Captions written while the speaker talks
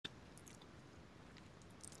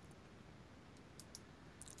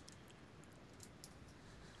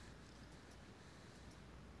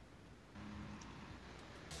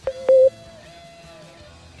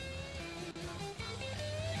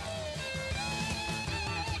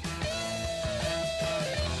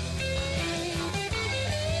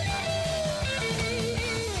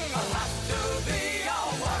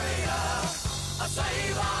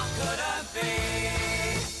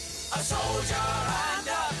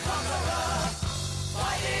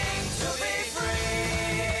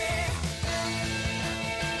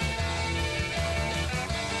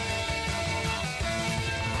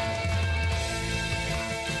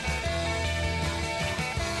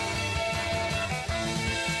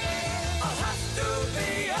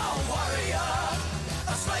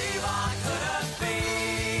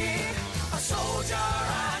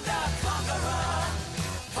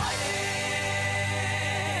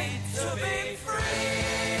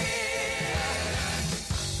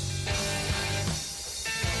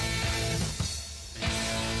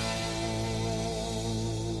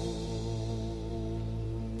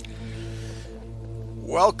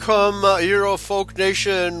Welcome, Euro Folk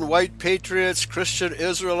Nation, white patriots, Christian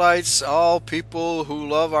Israelites, all people who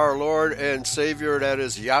love our Lord and Savior, that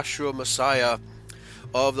is Yahshua Messiah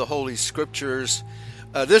of the Holy Scriptures.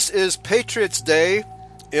 This is Patriots Day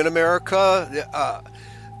in America,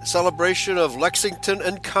 the celebration of Lexington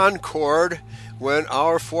and Concord, when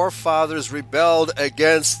our forefathers rebelled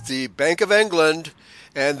against the Bank of England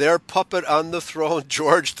and their puppet on the throne,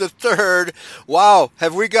 George III. Wow,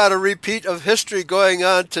 have we got a repeat of history going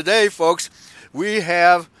on today, folks? We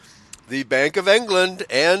have the Bank of England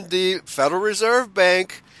and the Federal Reserve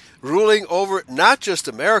Bank ruling over not just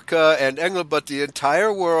America and England, but the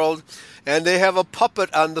entire world. And they have a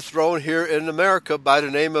puppet on the throne here in America by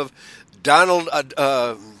the name of Donald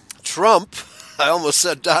Trump. I almost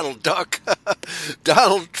said Donald Duck.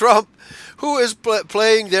 Donald Trump, who is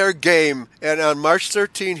playing their game. And on March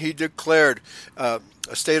 13, he declared a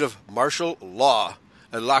state of martial law,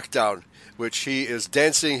 a lockdown, which he is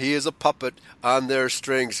dancing. He is a puppet on their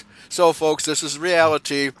strings. So, folks, this is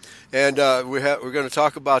reality, and we're going to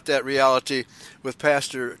talk about that reality with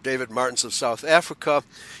Pastor David Martens of South Africa.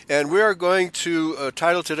 And we are going to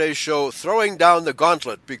title today's show, Throwing Down the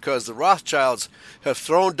Gauntlet, because the Rothschilds have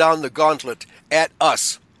thrown down the gauntlet at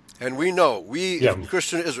us. And we know,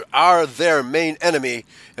 Christian Israel, are their main enemy,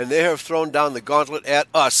 and they have thrown down the gauntlet at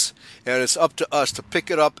us. And it's up to us to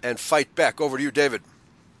pick it up and fight back. Over to you, David.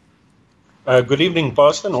 Good evening,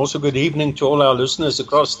 Pastor, and also good evening to all our listeners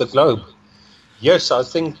across the globe. Yes, I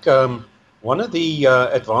think one of the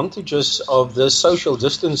advantages of the social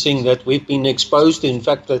distancing that we've been exposed to, in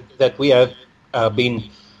fact, that we have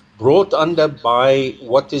been brought under by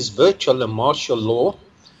what is virtual and martial law,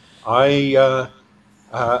 I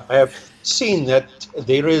have seen that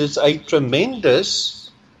there is a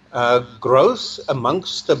tremendous growth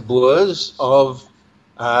amongst the Boers of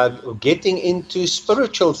getting into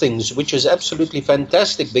spiritual things, which is absolutely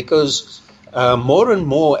fantastic, because more and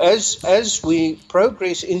more, as we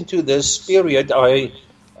progress into this period, I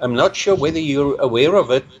am not sure whether you're aware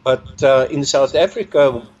of it, but in South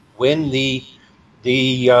Africa, when the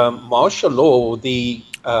martial law, the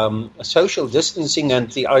social distancing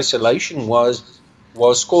and the isolation was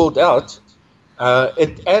called out,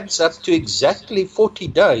 it adds up to exactly 40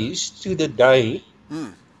 days to the day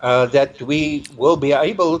that we will be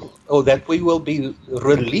able, or that we will be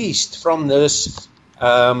released from this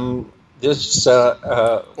order. There's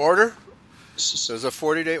a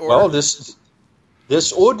 40-day order. Well,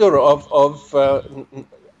 this order of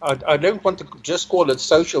I don't want to just call it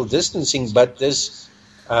social distancing, but this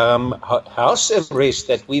house arrest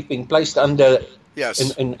that we've been placed under. Yes.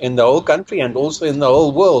 In the whole country and also in the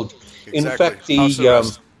whole world. Exactly. In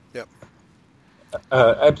fact,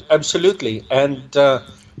 absolutely. And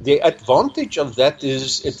the advantage of that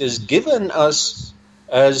is it has given us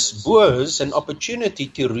as Boers an opportunity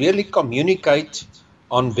to really communicate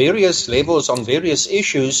on various levels, on various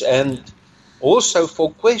issues, and also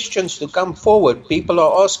for questions to come forward. People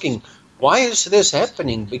are asking, why is this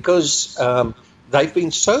happening? Because they've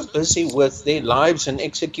been so busy with their lives and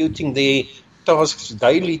executing their tasks,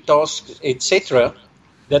 daily tasks, etc.,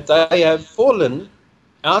 that they have fallen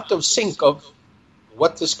out of sync of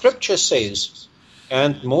what the Scripture says.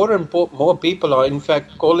 And more and more people are, in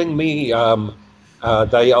fact, calling me.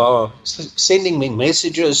 They are sending me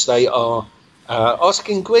messages. They are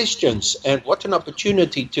asking questions. And what an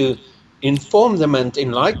opportunity to inform them and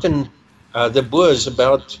enlighten the Boers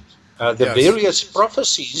about the various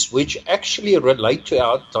prophecies which actually relate to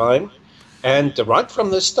our time. And right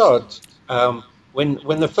from the start,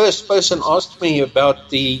 when the first person asked me about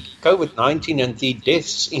the COVID-19 and the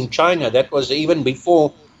deaths in China, that was even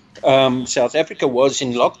before South Africa was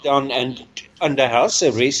in lockdown and under house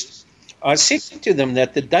arrest, I said to them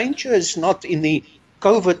that the danger is not in the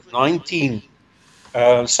COVID-19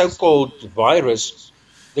 so-called virus.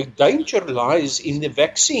 The danger lies in the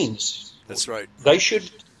vaccines. That's right. They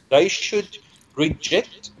should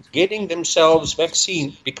reject getting themselves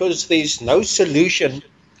vaccine, because there's no solution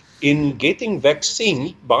in getting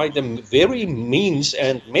vaccine by the very means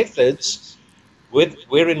and methods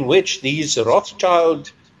wherein which these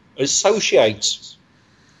Rothschild associates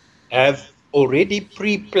have already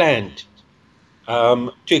pre-planned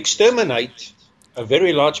to exterminate a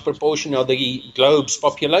very large proportion of the globe's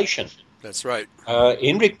population. That's right.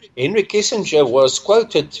 Henry Kissinger was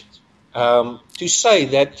quoted to say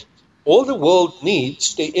that all the world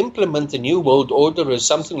needs to implement the New World Order is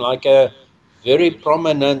something like a very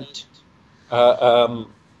prominent, like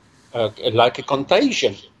a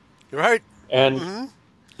contagion. Right. And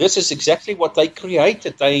this is exactly what they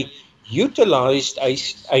created. They utilized a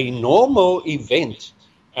normal event,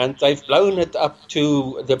 and they've blown it up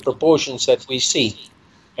to the proportions that we see.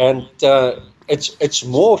 and it's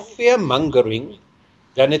more fear-mongering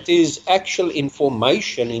than it is actual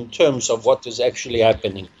information in terms of what is actually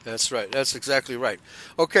happening. That's right. That's exactly right.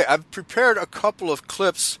 Okay, I've prepared a couple of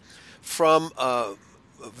clips from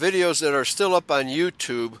videos that are still up on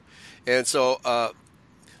YouTube, and so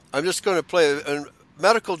I'm just going to play. And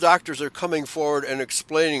medical doctors are coming forward and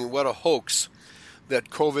explaining what a hoax that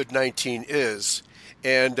COVID-19 is,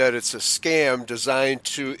 and that it's a scam designed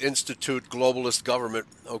to institute globalist government.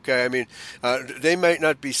 Okay, I mean, they might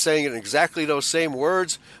not be saying it in exactly those same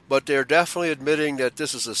words, but they're definitely admitting that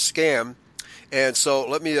this is a scam. And so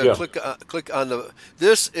let me click on the.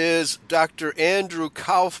 This is Dr. Andrew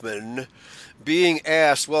Kaufman being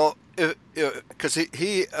asked. Well, because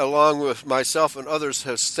he, along with myself and others,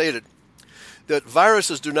 has stated that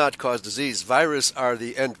viruses do not cause disease. Viruses are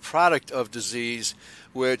the end product of disease,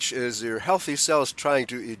 which is your healthy cells trying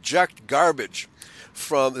to eject garbage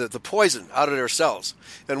from the poison out of their cells.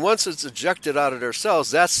 And once it's ejected out of their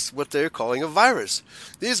cells, that's what they're calling a virus.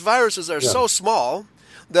 These viruses are so small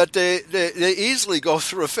that they easily go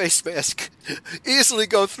through a face mask.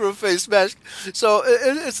 So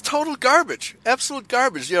it's total garbage, absolute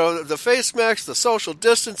garbage. You know, the face masks, the social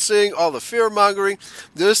distancing, all the fear-mongering.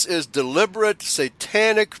 This is deliberate,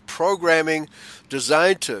 satanic programming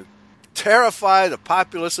designed to terrify the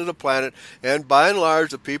populace of the planet, and by and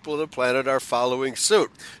large, the people of the planet are following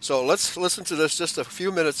suit. So let's listen to this, just a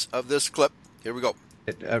few minutes of this clip. Here we go.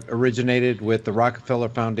 It originated with the Rockefeller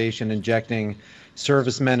Foundation injecting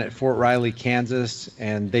servicemen at Fort Riley, Kansas,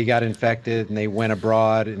 and they got infected, and they went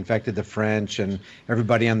abroad, infected the French and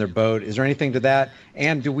everybody on their boat. Is there anything to that?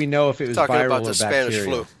 And do we know if it was Talking viral about or the Spanish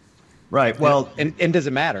bacterial? flu. Right. Well, and does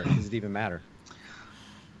it matter? Does it even matter?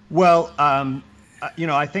 Well, I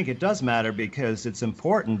think it does matter because it's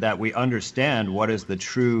important that we understand what is the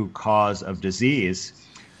true cause of disease,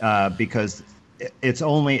 because it's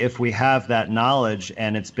only if we have that knowledge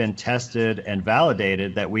and it's been tested and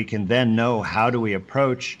validated that we can then know how do we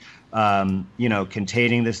approach,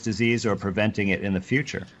 containing this disease or preventing it in the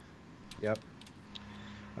future. Yep.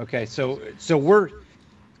 Okay, so we're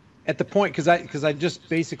at the point, because I just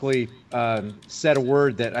basically said a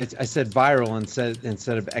word that I said viral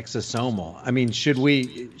instead of exosomal. I mean, should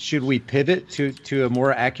we pivot to a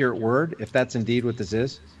more accurate word if that's indeed what this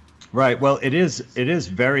is? Right. Well, it is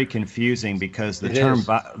very confusing because the term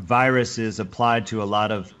virus is applied to a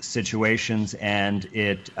lot of situations, and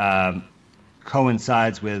it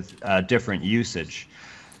coincides with different usage.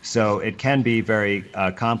 So it can be very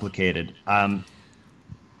complicated.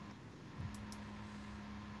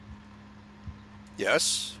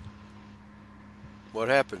 Yes. What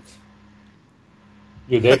happened?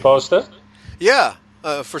 You there, Pastor? Yeah.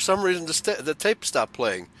 For some reason, the tape stopped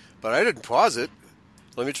playing, but I didn't pause it.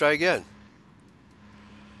 Let me try again.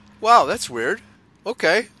 Wow, that's weird.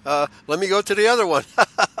 Okay, let me go to the other one.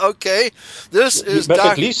 Okay, this is. But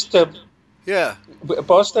at least, yeah,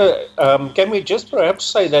 Pastor, can we just perhaps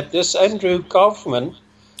say that this Andrew Kaufman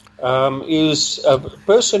is a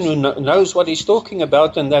person who knows what he's talking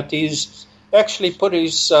about, and that he's actually put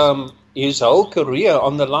his whole career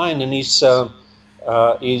on the line, and he's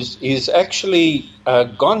actually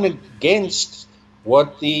gone against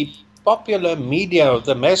what the popular media,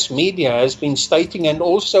 the mass media, has been stating, and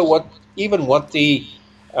also what the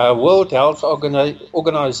World Health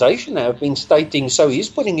Organization have been stating. So he's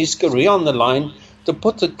putting his career on the line to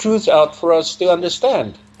put the truth out for us to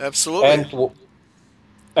understand. Absolutely.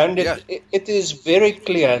 And it is very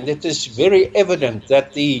clear, and it is very evident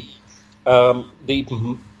that the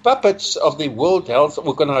puppets of the World Health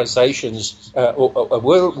Organizations,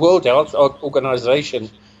 World Health Organization,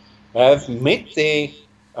 have met their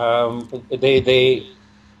Waterloo.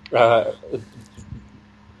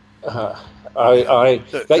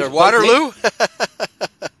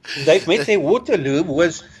 They've met their Waterloo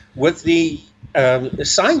with the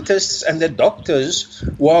scientists and the doctors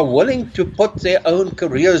who are willing to put their own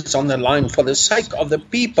careers on the line for the sake of the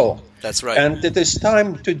people. That's right. And it is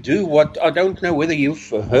time to do what, I don't know whether you've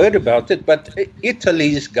heard about it, but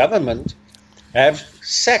Italy's government have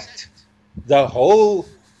sacked the whole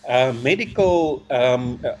medical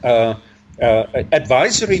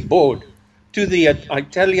advisory board to the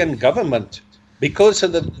Italian government because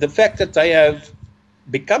of the fact that they have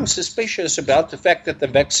become suspicious about the fact that the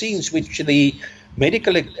vaccines which the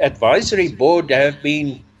medical advisory board have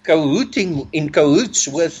been in cahoots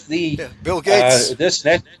with the Bill Gates. Bill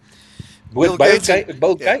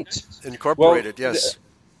Gates Incorporated. Well, yes.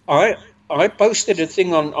 I posted a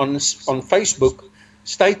thing on Facebook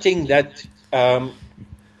stating that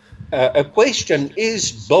a question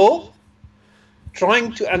is Bill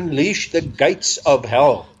trying to unleash the gates of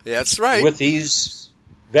hell. That's right. With his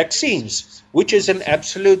vaccines, which is an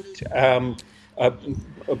absolute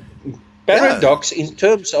paradox in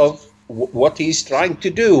terms of what he's trying to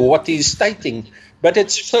do, what he's stating. But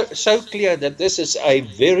it's so clear that this is a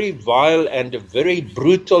very vile and a very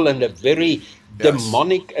brutal and a very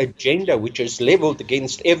demonic agenda which is leveled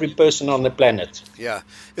against every person on the planet. Yeah,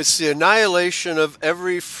 it's the annihilation of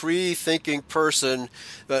every free-thinking person,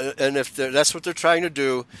 and if that's what they're trying to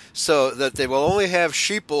do, so that they will only have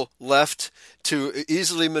sheeple left to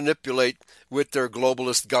easily manipulate with their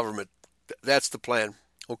globalist government. That's the plan,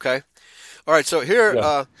 okay? All right, so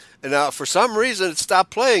here, and now for some reason it stopped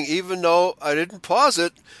playing, even though I didn't pause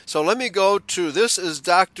it. So let me go to, this is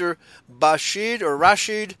Dr. Rashid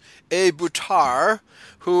A. Buttar,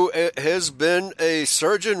 who has been a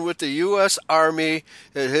surgeon with the U.S. Army,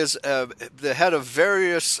 the head of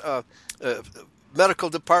various medical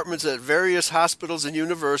departments at various hospitals and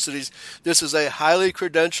universities. This is a highly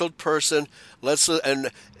credentialed person. And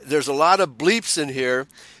there's a lot of bleeps in here,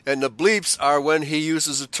 and the bleeps are when he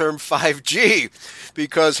uses the term 5G,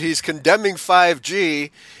 because he's condemning 5G,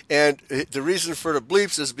 and the reason for the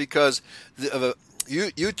bleeps is because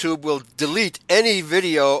YouTube will delete any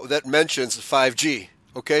video that mentions 5G.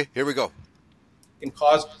 Okay, here we go. Can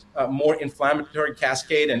cause more inflammatory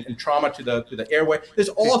cascade and trauma to the airway. There's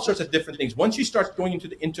all sorts of different things. Once you start going into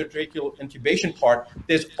the intratracheal intubation part,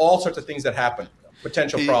 there's all sorts of things that happen.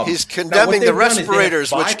 Potential problems. He's condemning the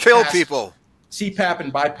respirators, which kill people. CPAP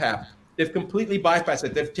and BiPAP. They've completely bypassed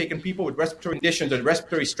it. They've taken people with respiratory conditions or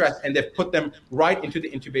respiratory stress, and they've put them right into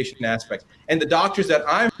the intubation aspect. And the doctors that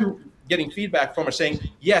I'm getting feedback from are saying,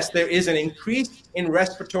 yes, there is an increase in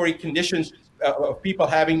respiratory conditions of people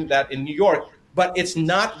having that in New York, but it's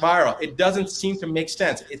not viral. It doesn't seem to make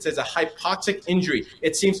sense. It says a hypoxic injury.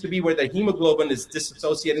 It seems to be where the hemoglobin is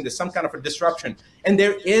disassociating. There's some kind of a disruption. And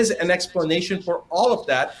there is an explanation for all of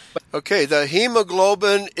that. Okay, the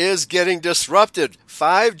hemoglobin is getting disrupted.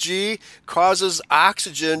 5G causes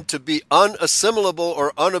oxygen to be unassimilable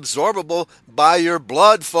or unabsorbable by your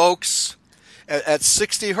blood, folks. At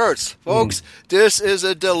 60 hertz. Folks, this is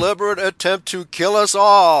a deliberate attempt to kill us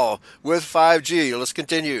all with 5G. Let's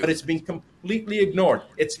continue. But it's been completely ignored.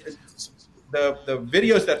 It's the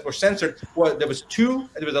videos that were censored. There was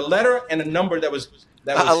a letter and a number that was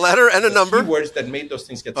a letter and a number? Keywords that made those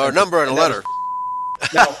things get censored. Or a number and a letter.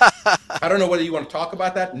 Now, I don't know whether you want to talk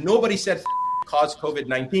about that. Nobody said caused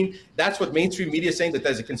COVID-19. That's what mainstream media is saying, that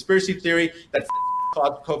there's a conspiracy theory that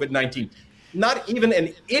caused COVID-19. Not even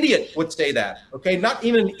an idiot would say that, okay? Not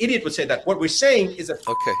even an idiot would say that. What we're saying is that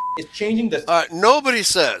it's changing the... Nobody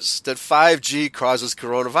says that 5G causes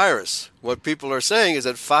coronavirus. What people are saying is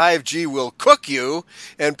that 5G will cook you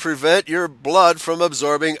and prevent your blood from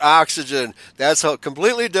absorbing oxygen. That's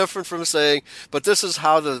completely different from saying, but this is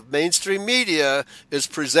how the mainstream media is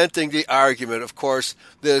presenting the argument. Of course,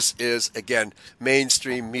 this is, again,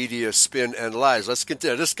 mainstream media spin and lies. Let's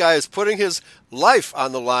continue. This guy is putting his life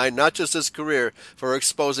on the line, not just his career, for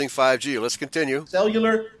exposing 5G. Let's continue.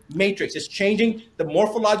 Cellular matrix is changing the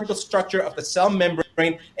morphological structure of the cell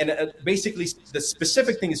membrane, and basically the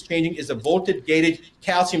specific thing is changing is the voltage-gated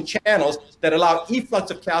calcium channels that allow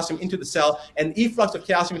efflux of calcium into the cell, and efflux of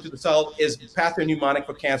calcium into the cell is pathognomonic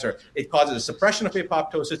for cancer. It causes a suppression of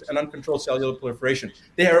apoptosis and uncontrolled cellular proliferation.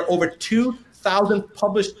 There are over 2,000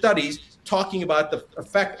 published studies talking about the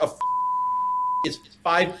effect of this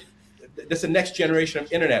is the next generation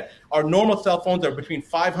of internet. Our normal cell phones are between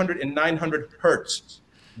 500 and 900 hertz.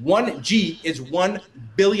 1G is 1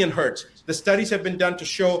 billion hertz. The studies have been done to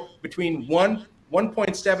show between 1.7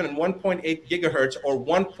 and 1.8 gigahertz, or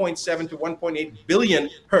 1.7 to 1.8 billion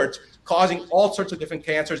hertz, causing all sorts of different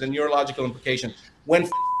cancers and neurological implications. When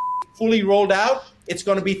fully rolled out, it's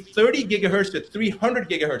going to be 30 gigahertz to 300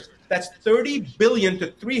 gigahertz. That's 30 billion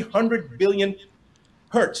to 300 billion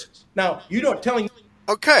hertz. Now, you don't telling...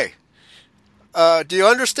 Okay. Do you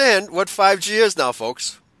understand what 5G is now,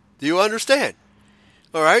 folks? Do you understand?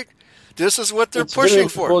 All right? This is what they're pushing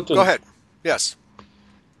for. Go ahead. Yes.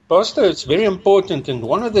 Pastor, it's very important. And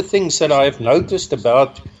one of the things that I've noticed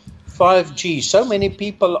about 5G, so many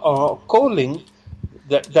people are calling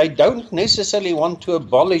that they don't necessarily want to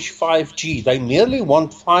abolish 5G. They merely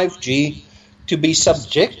want 5G to be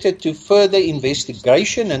subjected to further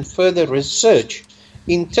investigation and further research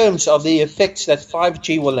in terms of the effects that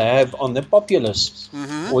 5G will have on the populace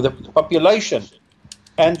or the population.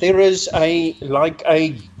 And there is a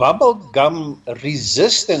bubblegum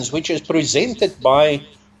resistance which is presented by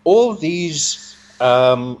all these,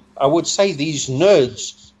 I would say, these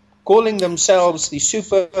nerds calling themselves the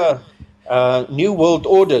super New World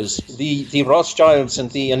Orders, the Rothschilds and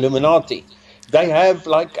the Illuminati. They have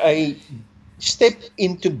like a step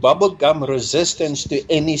into bubblegum resistance to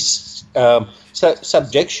any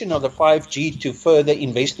subjection of the 5G to further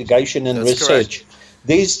investigation and That's research.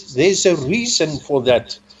 There's a reason for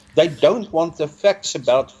that. They don't want the facts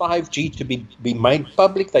about 5G to be made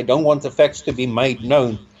public. They don't want the facts to be made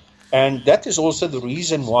known. And that is also the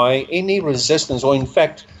reason why any resistance, or in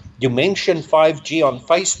fact, you mentioned 5G on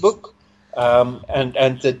Facebook,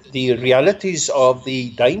 and the realities of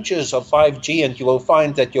the dangers of 5G, and you will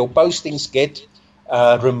find that your postings get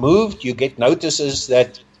removed. You get notices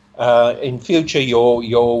that in future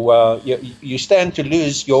you stand to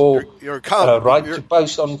lose your account, right to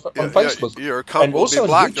post on Facebook. Your account and will also be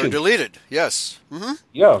blocked or YouTube. deleted. Yes. Mm-hmm.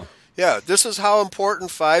 Yeah. Yeah, this is how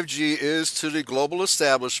important 5G is to the global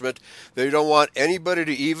establishment. They don't want anybody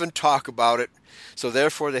to even talk about it, so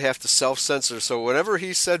therefore they have to self-censor. So whenever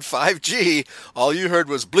he said 5G, all you heard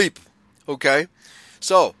was bleep. Okay,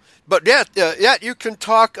 so but yet you can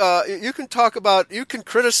talk. You can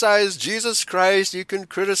criticize Jesus Christ. You can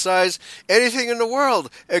criticize anything in the world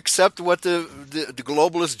except what the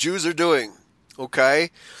globalist Jews are doing.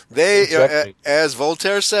 Okay, they, Exactly. as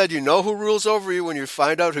Voltaire said, you know who rules over you when you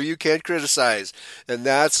find out who you can't criticize, and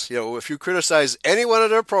that's, if you criticize any one of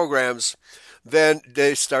their programs, then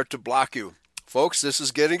they start to block you. Folks, this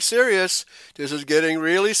is getting serious. This is getting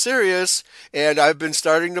really serious, and I've been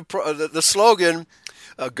starting the slogan,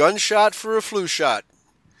 a gunshot for a flu shot.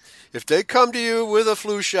 If they come to you with a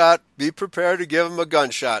flu shot, be prepared to give them a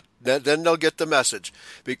gunshot. Then they'll get the message,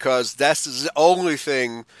 because that's the only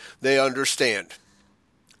thing they understand.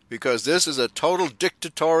 Because this is a total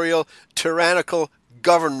dictatorial, tyrannical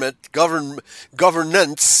governance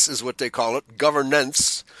is what they call it,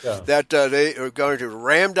 governance, that they are going to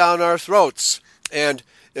ram down our throats. And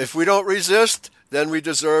if we don't resist, then we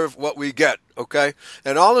deserve what we get, okay?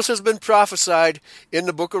 And all this has been prophesied in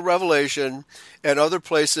the book of Revelation and other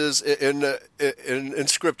places in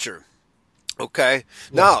Scripture, okay?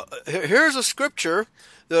 Yeah. Now, here's a scripture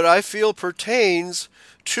that I feel pertains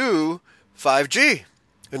to 5G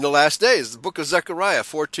in the last days, the book of Zechariah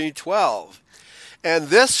 14:12. And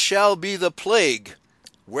this shall be the plague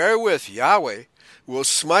wherewith Yahweh will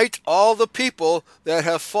smite all the people that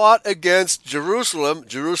have fought against Jerusalem,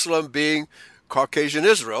 Jerusalem being Caucasian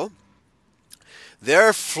Israel.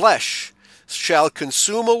 Their flesh shall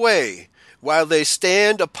consume away while they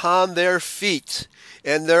stand upon their feet,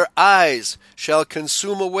 and their eyes shall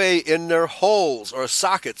consume away in their holes or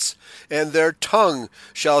sockets, and their tongue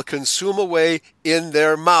shall consume away in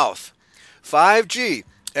their mouth. 5G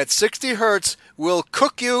at 60 hertz will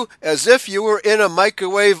cook you as if you were in a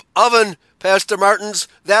microwave oven, Pastor Martens.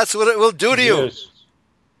 That's what it will do to you. Yes,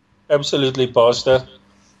 absolutely, Pastor.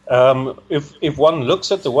 If one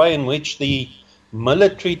looks at the way in which the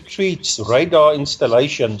military treats radar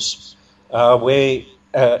installations, where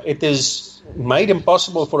it is made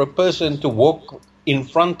impossible for a person to walk in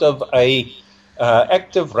front of a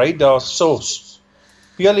active radar source,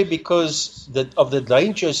 purely because of the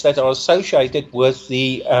dangers that are associated with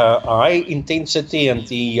the high intensity and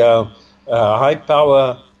the high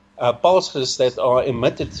power pulses that are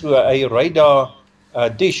emitted through a radar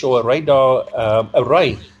dish or a radar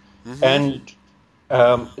array. Mm-hmm. And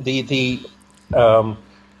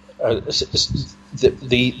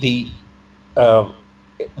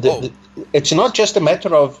it's not just a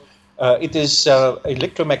matter of it is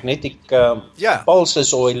electromagnetic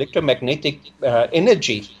pulses or electromagnetic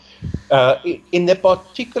energy in the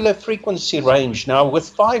particular frequency range. Now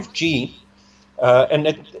with 5G, and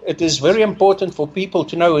it is very important for people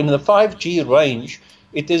to know, in the 5G range,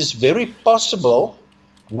 it is very possible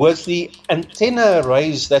with the antenna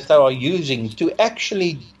arrays that they are using to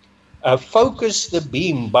actually focus the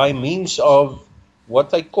beam by means of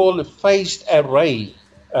what they call a phased array,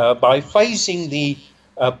 by phasing the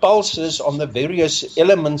pulses on the various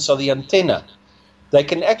elements of the antenna. They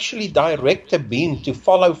can actually direct a beam to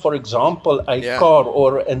follow, for example, a car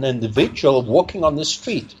or an individual walking on the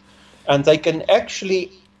street. And they can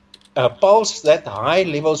actually pulse that high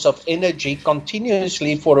levels of energy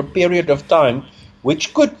continuously for a period of time,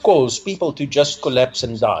 which could cause people to just collapse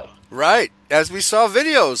and die. Right. As we saw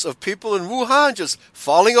videos of people in Wuhan just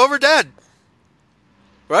falling over dead.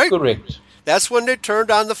 Right? Correct. That's when they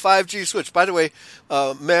turned on the 5G switch. By the way,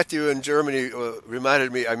 Matthew in Germany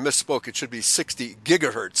reminded me, I misspoke. It should be 60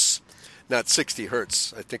 gigahertz, not 60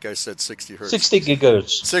 hertz. I think I said 60 hertz. 60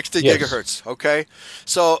 gigahertz. 60 gigahertz, okay?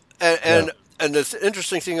 So, and the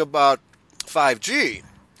interesting thing about 5G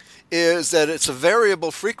is that it's a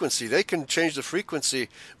variable frequency. They can change the frequency,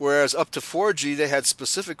 whereas up to 4G, they had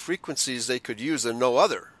specific frequencies they could use and no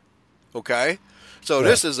other. Okay? So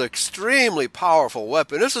this is an extremely powerful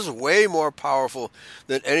weapon. This is way more powerful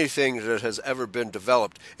than anything that has ever been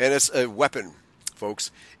developed. And it's a weapon,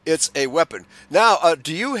 folks. It's a weapon. Now,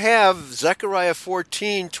 do you have Zechariah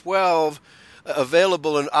 14:12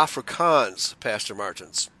 available in Afrikaans, Pastor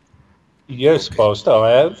Martens? Yes, Pastor, I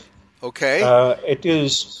have. Okay.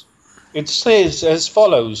 It says as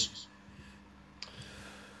follows: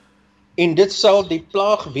 En dit sal die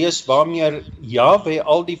plaag wees waarmee Yahweh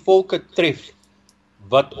al die volke tref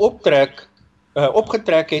wat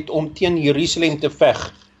opgetrek het om teen Jerusalem te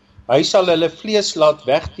veg. Hy sal hulle vlees laat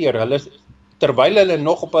wegteer, terwyl hulle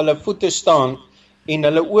nog op hulle voete staan, en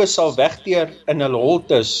hulle oë sal wegteer in hulle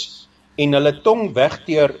holtes, en hulle tong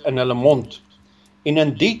wegteer in hulle mond. En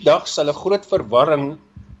in die dag sal 'n groot verwarring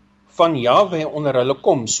van Yahweh onder hulle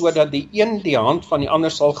kom, sodat die een die hand van die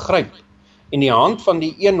ander sal gryp, en die hand van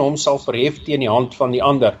die een hom sal verhef teen die hand van die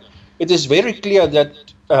ander. It is very clear that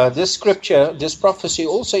this scripture, this prophecy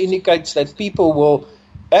also indicates that people will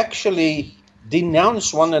actually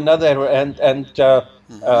denounce one another and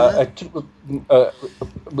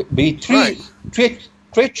be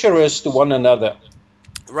treacherous to one another.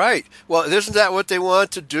 Right. Well, isn't that what they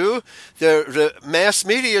want to do? The mass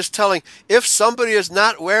media is telling, if somebody is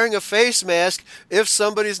not wearing a face mask, if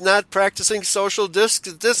somebody's not practicing social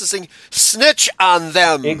distancing, snitch on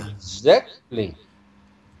them. Exactly.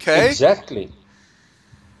 Okay? Exactly.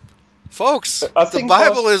 Folks, the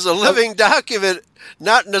Bible is a living document,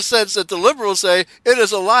 not in the sense that the liberals say it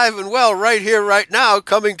is alive and well right here, right now,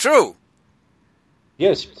 coming true.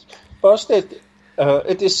 Yes, Pastor,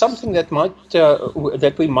 it is something that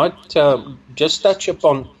we might just touch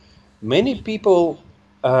upon. Many people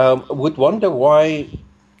would wonder why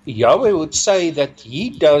Yahweh would say that He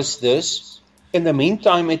does this. In the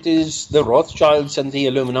meantime, it is the Rothschilds and the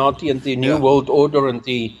Illuminati and the New World Order and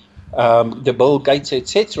the Bill Gates,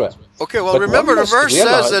 etc. Okay, well, but remember the verse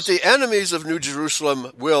says that the enemies of New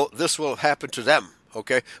Jerusalem this will happen to them,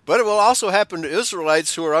 okay? But it will also happen to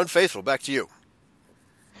Israelites who are unfaithful. Back to you.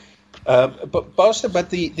 But Pastor,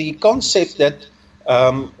 the concept that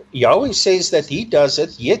Yahweh says that He does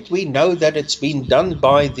it, yet we know that it's been done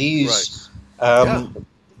by these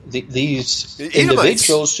these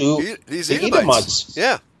individuals these the Edomites.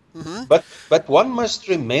 Yeah. Mm-hmm. But one must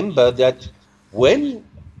remember that when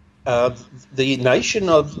the nation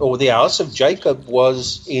or the house of Jacob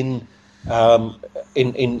was in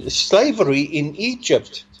slavery in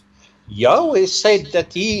Egypt, Yahweh said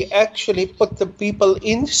that He actually put the people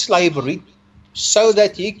in slavery so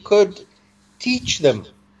that He could teach them.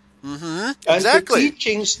 Mm-hmm. And exactly.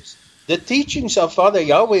 The teachings of Father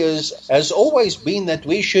Yahweh has always been that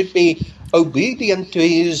we should be obedient to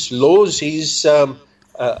His laws, His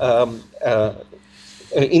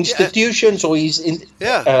institutions, or His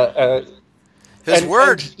His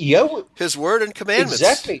word, Yahweh, His word and commandments.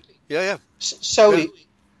 Exactly. Yeah. So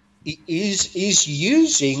He's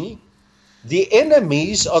using the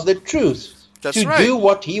enemies of the truth do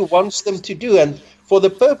what He wants them to do, and for the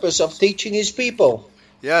purpose of teaching His people.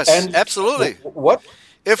 Yes, and absolutely.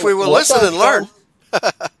 If we will listen and learn.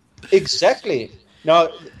 Exactly. Now,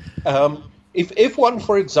 if one,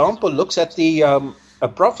 for example, looks at the a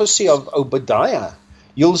prophecy of Obadiah,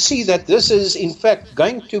 you'll see that this is, in fact,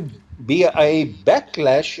 going to be a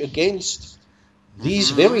backlash against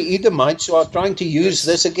these very Edomites who are trying to use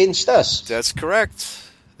this against us. That's correct.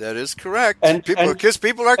 That is correct. Because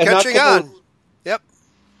people are catching on. Yep.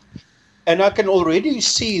 And I can already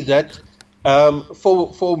see that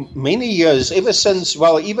for many years, ever since,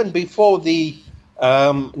 even before the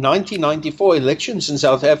 1994 elections in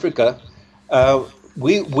South Africa,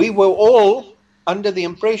 we were all under the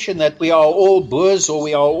impression that we are all Boers or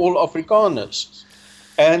we are all Afrikaners.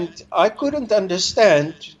 And I couldn't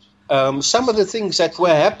understand some of the things that were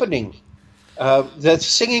happening. The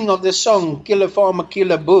singing of the song, Kill a Farmer,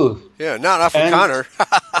 Kill a Boer. Yeah, not Afrikaner.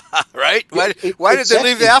 Right? Why did they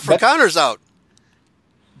leave the Afrikaners out?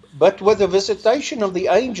 But with the visitation of the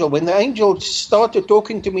angel, when the angel started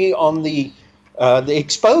talking to me on the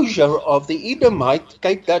exposure of the Edomite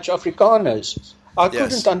Cape Dutch Afrikaners, I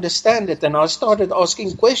couldn't understand it, and I started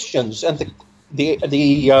asking questions, and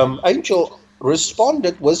the angel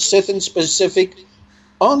responded with certain specific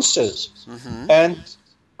answers, and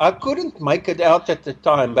I couldn't make it out at the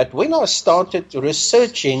time. But when I started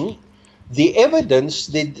researching the evidence,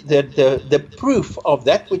 the proof of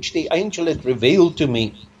that which the angel had revealed to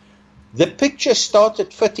me, the picture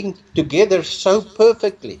started fitting together so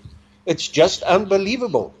perfectly. It's just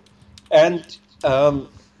unbelievable. And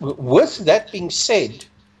with that being said,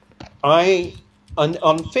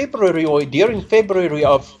 on February, or during February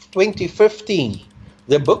of 2015,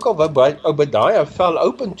 the book of Obadiah fell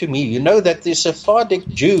open to me. You know that the Sephardic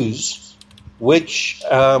Jews, which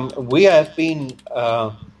we have been,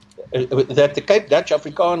 that the Cape Dutch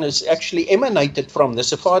Afrikaners actually emanated from, the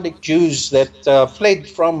Sephardic Jews that fled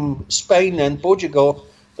from Spain and Portugal.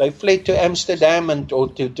 They fled to Amsterdam or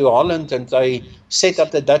to Holland, and they set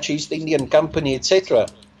up the Dutch East Indian Company, etc.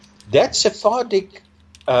 That Sephardic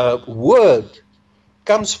word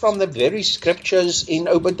comes from the very scriptures in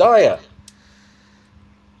Obadiah.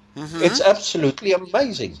 Mm-hmm. It's absolutely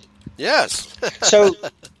amazing. Yes. so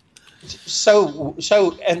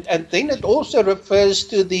and then it also refers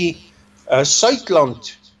to the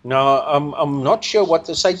Suidland. Now, I'm not sure what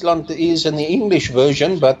the Suidland is in the English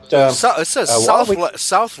version, but it says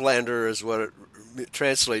Southlander is what it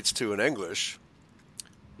translates to in English.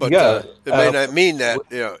 But yeah, it may not mean that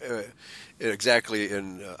exactly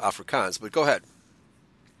in Afrikaans. But go ahead.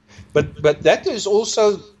 But that is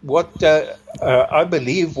also what I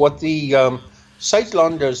believe what the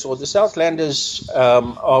Suidlanders or the Southlanders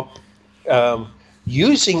are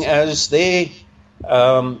using as their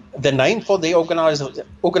the name for the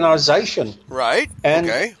organization. Right. And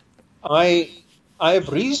okay. I have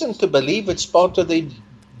reason to believe it's part of the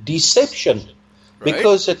deception, Right.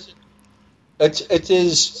 because it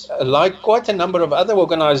is like quite a number of other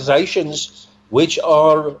organizations which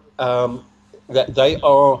are that they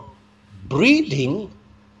are breeding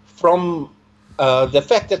from the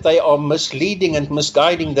fact that they are misleading and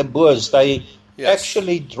misguiding the Boers. They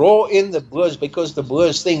actually draw in the Boers because the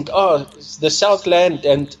Boers think, it's the Southland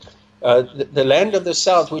and the land of the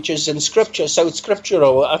South, which is in Scripture, so it's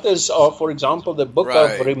scriptural. Others are, for example, the Book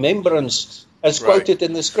of Remembrance, as quoted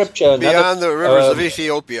in the Scripture. Beyond the rivers of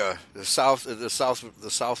Ethiopia, the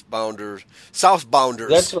southbounders.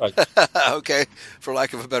 That's right. Okay, for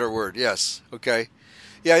lack of a better word. Yes. Okay.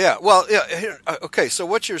 Yeah. Well, yeah. Okay. So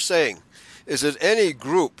what you're saying is that any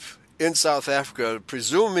group in South Africa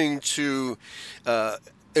presuming to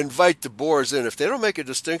invite the Boers in, if they don't make a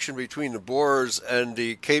distinction between the Boers and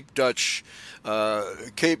the Cape Dutch,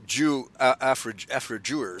 Cape Jew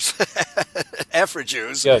Afro-Jewers,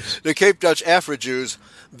 Afro-Jews, yes. The Cape Dutch Afro-Jews,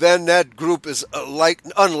 then that group is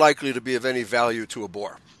unlikely to be of any value to a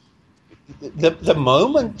Boer. The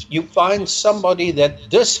moment you find somebody that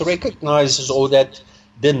disrecognizes or that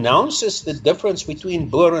denounces the difference between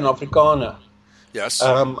Boer and Afrikaner, yes,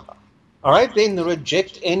 I then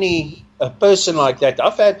reject any person like that.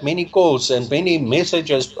 I've had many calls and many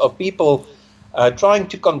messages of people trying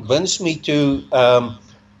to convince me to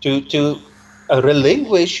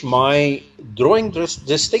relinquish my drawing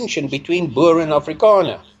distinction between Boer and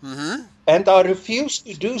Afrikaner. Mm-hmm. And I refuse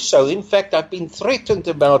to do so. In fact, I've been threatened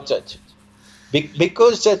about it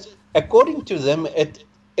because according to them, it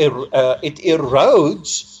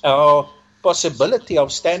erodes our possibility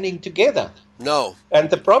of standing together. No.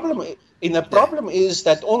 And the problem is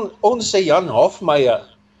that onze Jan Hofmeyer,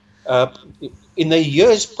 in the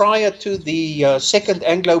years prior to the Second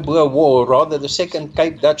Anglo-Boer War, rather the Second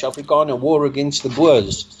Cape Dutch Afrikaner War against the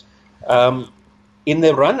Boers, in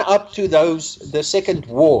the run-up to the Second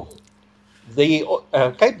War, the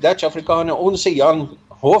Cape Dutch Afrikaner onze Jan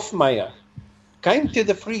Hofmeyer came to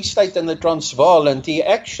the Free State and the Transvaal, and he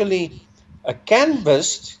actually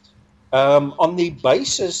canvassed on the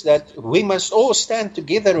basis that we must all stand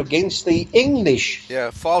together against the English.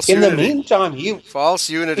 Yeah, false unity. In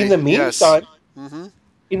the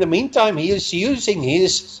meantime, he is using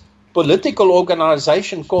his political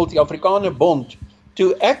organization called the Afrikaner Bond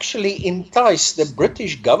to actually entice the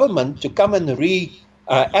British government to come and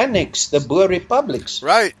annex the Boer republics.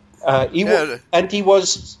 Right. He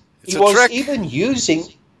was even using.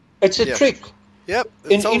 It's a trick. Yep.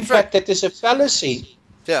 In fact, it is a fallacy.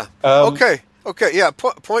 Yeah. Okay. Yeah.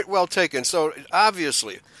 Point well taken. So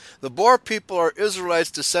obviously, the Boer people are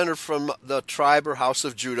Israelites descended from the tribe or house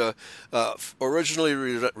of Judah, originally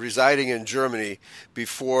residing in Germany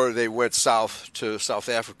before they went south to South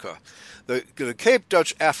Africa. The Cape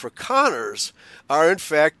Dutch Afrikaners are in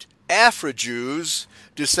fact Afro-Jews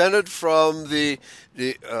descended from the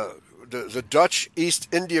Dutch East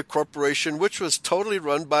India Corporation, which was totally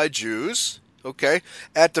run by Jews. Okay,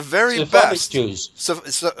 at the very Sephardic best, Jews.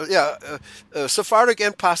 Sephardic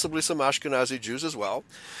and possibly some Ashkenazi Jews as well.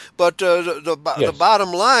 But the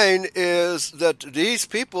bottom line is that these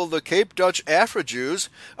people, the Cape Dutch Afro-Jews,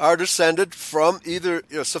 are descended from either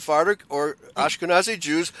Sephardic or Ashkenazi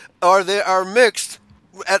Jews, or they are mixed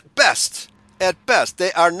at best. At best,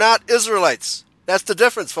 they are not Israelites. That's the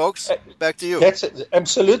difference, folks. Back to you. That's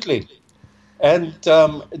absolutely. And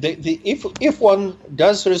if one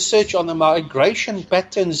does research on the migration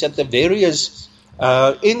patterns at the various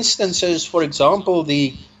instances, for example,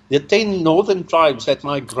 the the 10 northern tribes that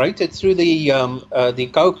migrated through the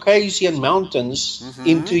Caucasian mountains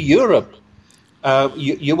into Europe,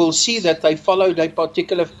 you will see that they followed a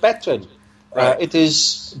particular pattern. Right. It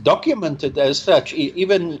is documented as such.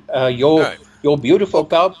 Even your beautiful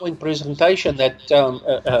PowerPoint presentation that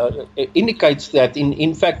indicates that.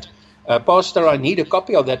 In fact, Pastor, I need a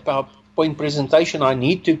copy of that PowerPoint presentation. I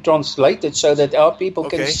need to translate it so that our people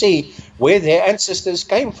can see where their ancestors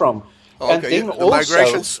came from. Okay. And then the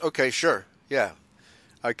migrations. Okay, sure. Yeah,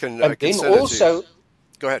 I can. And I can then send also, it to you.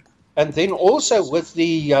 Go ahead. And then also with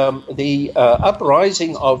the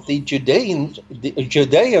uprising of the Judeans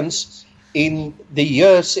in the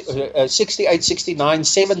year 68, 69,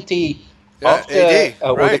 70 after AD,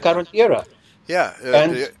 or the current era. Yeah,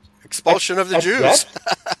 And the expulsion of the Jews, that,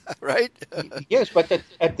 right? Yes, but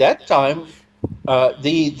at that time,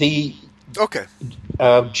 the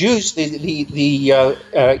Jews, the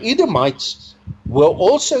Edomites, were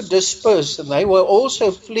also dispersed, and they were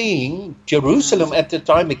also fleeing Jerusalem at the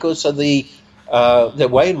time because of the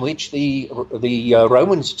way in which the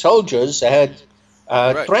Roman soldiers had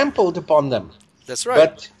trampled upon them. That's right.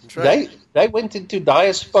 But That's right. they went into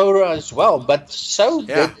diaspora as well. But so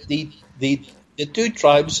did the two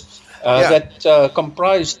tribes that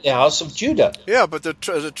comprised the house of Judah. Yeah, but the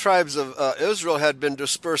tribes of Israel had been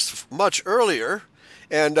dispersed much earlier,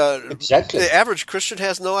 and exactly. The average Christian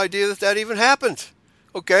has no idea that even happened.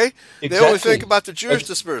 Okay? Exactly. They only think about the Jewish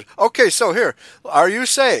dispersion. Okay, so here, are you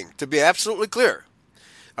saying, to be absolutely clear,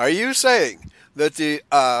 are you saying that the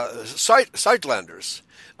Sightlanders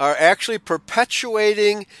are actually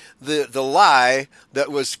perpetuating the lie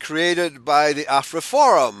that was created by the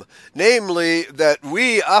Afroforum, namely that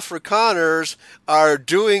we Afrikaners are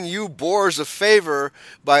doing you Boers a favor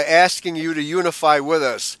by asking you to unify with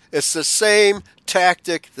us? It's the same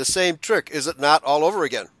tactic, the same trick, is it not, all over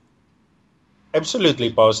again?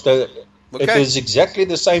 Absolutely, Pastor. Okay. It is exactly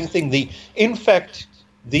the same thing. In fact,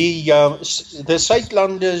 the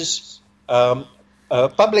Sightlanders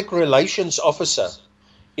public relations officer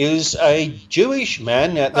is a Jewish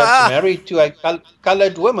man that's married to a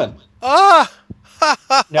colored woman. Now,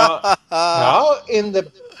 how in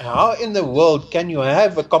the world can you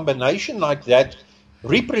have a combination like that,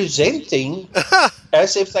 representing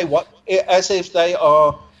as if they are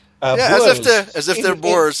Boers? as if they're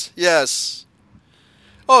Boers? Yes.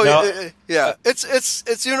 Oh, now, yeah.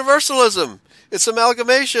 It's universalism. It's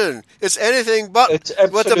amalgamation. It's anything but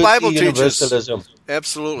what the Bible teaches.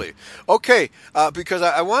 Absolutely. Okay, because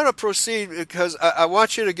I want to proceed, because I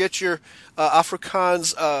want you to get your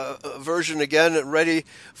Afrikaans version again ready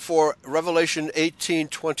for Revelation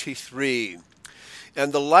 18:23.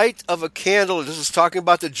 And the light of a candle, this is talking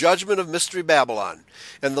about the judgment of Mystery Babylon.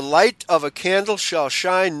 And the light of a candle shall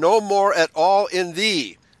shine no more at all in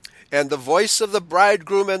thee. And the voice of the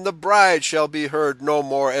bridegroom and the bride shall be heard no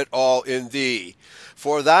more at all in thee.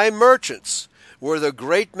 For thy merchants were the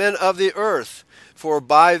great men of the earth, for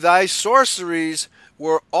by thy sorceries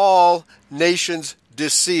were all nations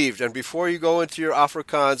deceived. And before you go into your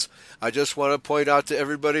Afrikaans, I just want to point out to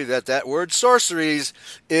everybody that word sorceries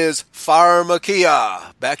is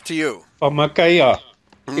pharmakia. Back to you. Pharmakia.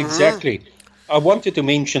 Exactly. I wanted to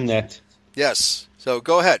mention that. Yes. So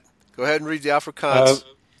go ahead. Go ahead and read the Afrikaans.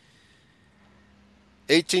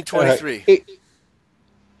 18:23.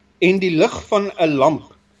 En die lig van 'n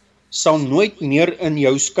lamp sal nooit meer in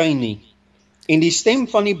jou skyn nie. En die stem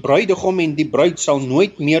van die bruidegom en die bruid sal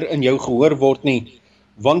nooit meer in jou gehoor word nie,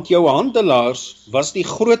 want jou handelaars was die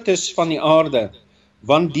grootes van die aarde,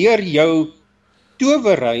 want deur jou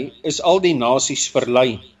towery is al die nasies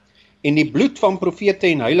verlei. En die bloed van profete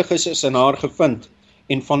en heiliges is in haar gevind,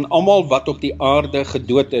 en van almal wat op die aarde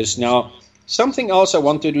gedood is. Now, something else I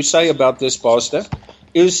wanted to say about this, Pastor,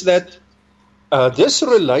 is that this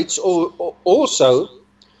relates also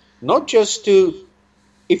not just to,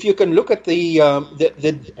 if you can look at the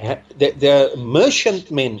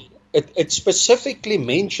merchantmen, it specifically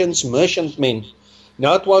mentions merchantmen.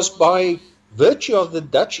 Now, it was by virtue of the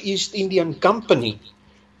Dutch East Indian Company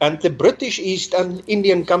and the British East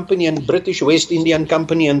Indian Company and British West Indian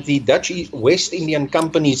Company and the Dutch West Indian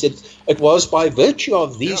Companies, it was by virtue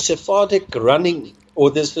of these Sephardic running, or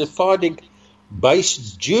the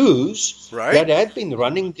Sephardic-based Jews that had been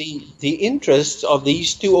running the interests of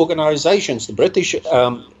these two organizations, the British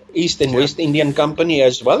East and West Indian Company,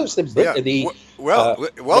 as well as well before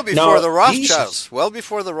the Rothschilds. Well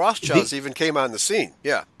before the Rothschilds even came on the scene.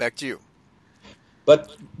 Yeah, back to you. But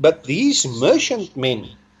these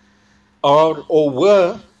merchantmen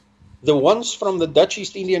were the ones from the Dutch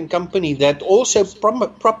East Indian Company that also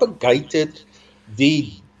propagated the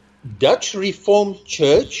Dutch Reformed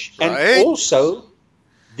Church and also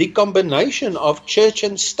the combination of church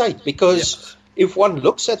and state, because if one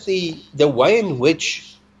looks at the way in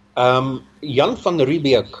which Jan van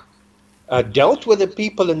Riebeeck dealt with the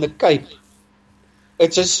people in the Cape,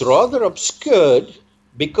 it is rather obscured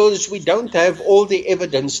because we don't have all the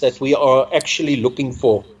evidence that we are actually looking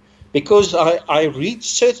for. Because I read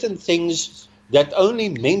certain things that only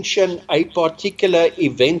mention a particular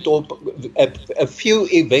event or a few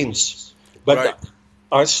events. But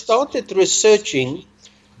I started researching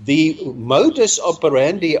the modus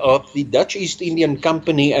operandi of the Dutch East Indian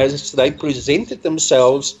Company as they presented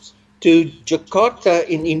themselves to Jakarta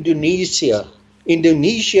in Indonesia,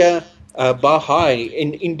 Bahai.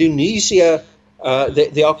 In Indonesia,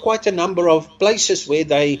 there are quite a number of places where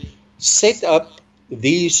they set up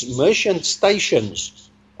these merchant stations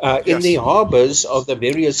in the harbors of the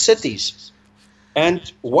various cities. And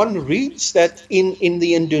one reads that in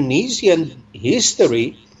the Indonesian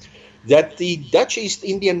history, that the Dutch East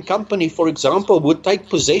Indian Company, for example, would take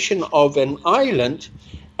possession of an island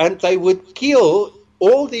and they would kill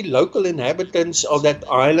all the local inhabitants of that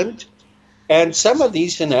island. And some of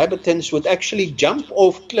these inhabitants would actually jump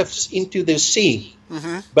off cliffs into the sea.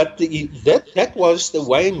 Mm-hmm. But that was the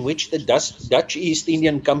way in which the Dutch East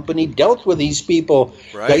Indian Company dealt with these people.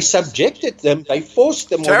 Right. They subjected them, they forced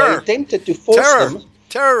them, or they attempted to force them.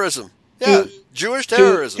 Terrorism. Jewish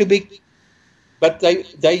terrorism. But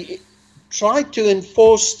they tried to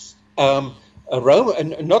enforce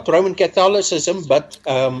not Roman Catholicism, but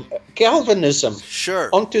Calvinism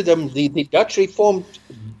onto them. The Dutch Reformed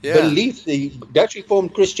belief, the Dutch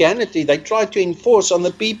Reformed Christianity, they tried to enforce on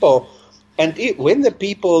the people. And when the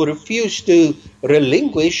people refused to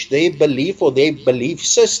relinquish their belief or their belief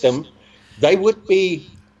system, they would be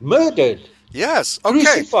murdered. Yes. Okay.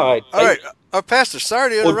 Crucified. All right. Pastor,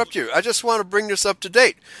 sorry to interrupt you. I just want to bring this up to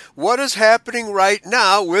date. What is happening right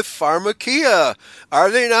now with pharmakia? Are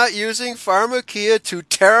they not using pharmakia to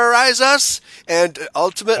terrorize us and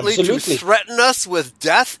ultimately to threaten us with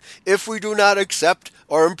death if we do not accept,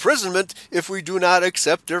 or imprisonment if we do not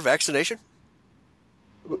accept their vaccination?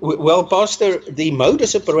 Well, Pastor, the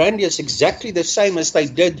modus operandi is exactly the same as they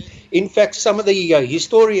did. In fact, some of the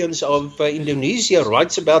historians of Indonesia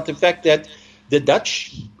writes about the fact that the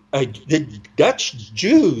Dutch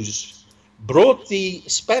Jews brought the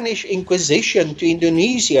Spanish Inquisition to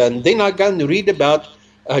Indonesia. And then I go and read about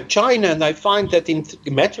China, and I find that in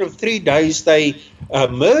a matter of 3 days, they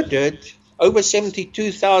murdered over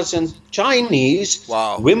 72,000 Chinese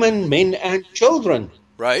women, men, and children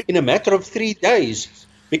in a matter of 3 days.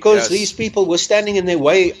 Because these people were standing in their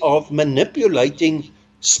way of manipulating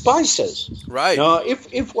spices. Right. Now,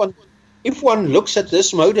 if one looks at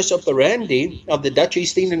this modus operandi of the Dutch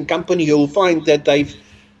East Indian Company, you'll find that they've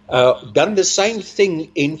done the same thing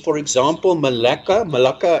in, for example, Malacca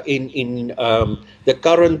in the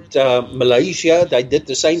current Malaysia. They did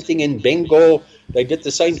the same thing in Bengal. They did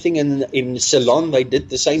the same thing in Ceylon. They did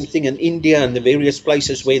the same thing in India and the various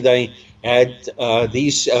places where they had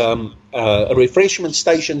these refreshment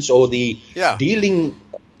stations or the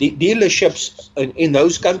dealerships in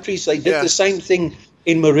those countries. They did the same thing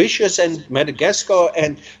in Mauritius and Madagascar.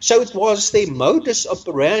 And so it was the modus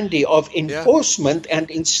operandi of enforcement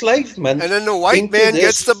and enslavement. And then the white man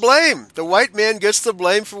gets the blame. The white man gets the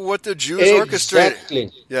blame for what the Jews orchestrated.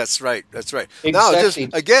 Exactly. That's right. That's right. Exactly. Now, just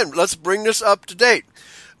again, let's bring this up to date.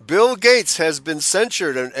 Bill Gates has been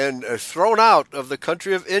censured and thrown out of the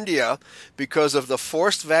country of India because of the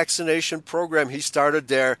forced vaccination program he started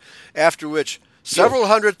there, after which several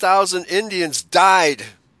 100,000 Indians died.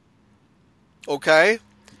 Okay?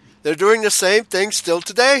 They're doing the same thing still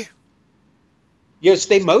today. Yes,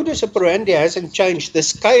 their modus operandi hasn't changed. The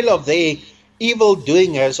scale of their evil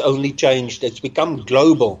doing has only changed. It's become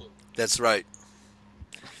global. That's right.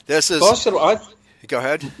 This is... Pastor, go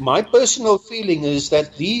ahead. My personal feeling is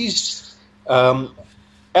that these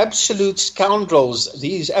absolute scoundrels,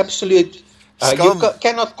 these absolute... you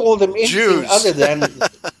cannot call them anything Jews. Other than...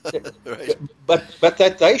 right. But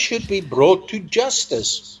that they should be brought to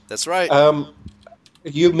justice. That's right.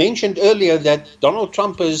 You mentioned earlier that Donald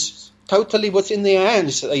Trump is totally within their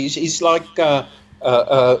hands. He's like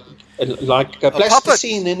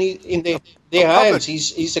plasticine in their hands.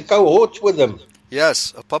 He's a cohort with them.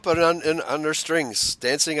 Yes, a puppet on their strings,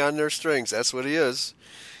 dancing on their strings. That's what he is.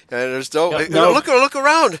 And there's look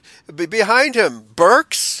around behind him.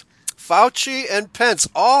 Birx, Fauci, and Pence.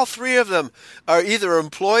 All three of them are either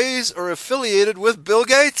employees or affiliated with Bill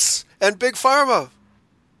Gates and Big Pharma.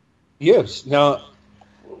 Yes. Now,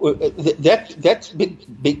 that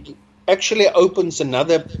big actually opens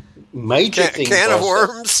another major thing. A can of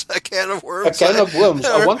worms. A can of worms.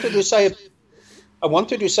 I wanted to say I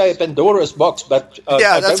wanted to say a Pandora's box, but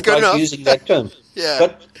Yeah, I that's don't good like enough. using that term.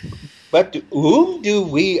 Yeah. But whom do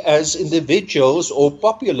we as individuals or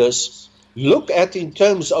populists look at in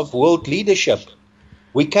terms of world leadership?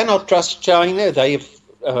 We cannot trust China.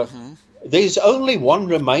 There's only one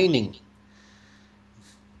remaining.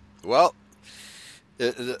 Well,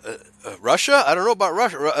 Russia? I don't know about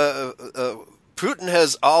Russia. Putin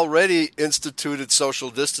has already instituted social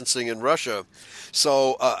distancing in Russia.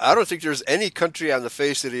 So I don't think there's any country on the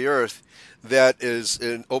face of the earth that is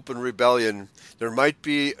in open rebellion. There might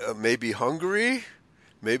be maybe Hungary,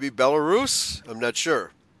 maybe Belarus. I'm not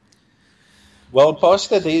sure. Well,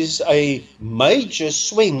 Pastor, there's a major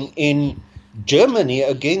swing in Germany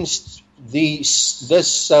against There is.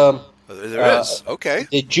 Okay.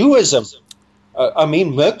 the Jewism. I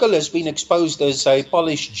mean, Merkel has been exposed as a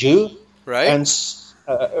Polish Jew, Right. and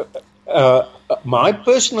my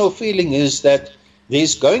personal feeling is that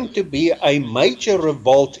there's going to be a major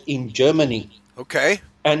revolt in Germany, Okay.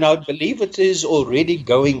 and I believe it is already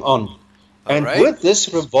going on. And right. with this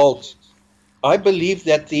revolt, I believe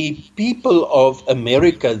that the people of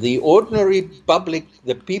America, the ordinary public,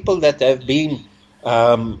 the people that have been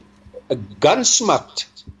gunsmucked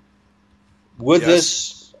with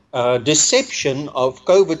this deception of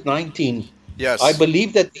COVID-19, Yes. I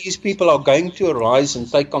believe that these people are going to arise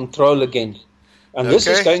and take control again. And this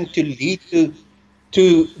is going to lead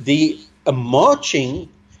to the marching.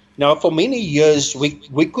 Now, for many years,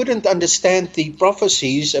 we couldn't understand the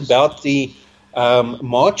prophecies about the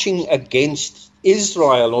marching against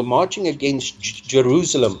Israel or marching against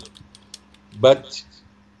Jerusalem. But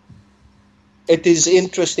it is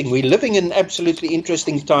interesting. We're living in absolutely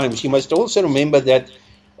interesting times. You must also remember that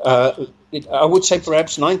I would say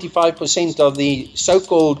perhaps 95% of the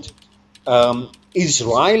so-called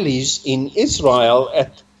Israelis in Israel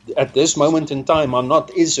at this moment in time are not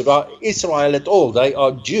Israel at all. They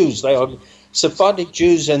are Jews. They are Sephardic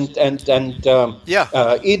Jews and Edomite,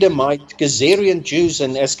 Khazarian Jews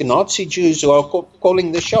and Ashkenazi Jews who are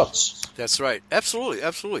calling the shots. That's right. Absolutely,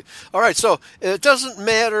 absolutely. All right, so it doesn't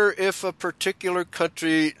matter if a particular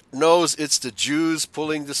country knows it's the Jews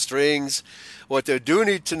pulling the strings. What they do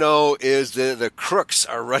need to know is that the crooks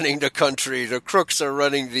are running the country. The crooks are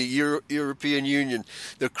running the European Union.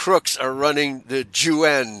 The crooks are running the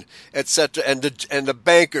UN, etc., and the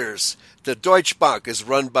bankers. The Deutsche Bank is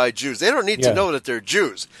run by Jews. They don't need to know that they're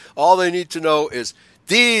Jews. All they need to know is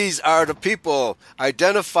these are the people.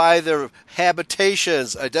 Identify their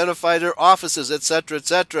habitations, identify their offices, etc.,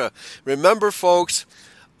 etc. Remember, folks,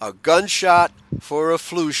 a gunshot for a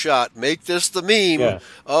flu shot. Make this the meme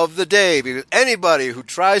of the day, because anybody who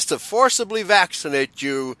tries to forcibly vaccinate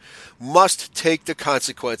you must take the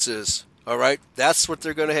consequences. All right? That's what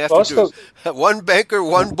they're going to have to do. One banker,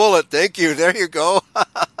 one bullet. Thank you. There you go.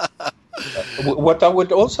 What I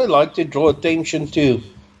would also like to draw attention to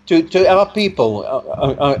our people,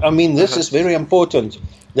 I mean, this is very important.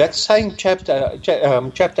 That same chapter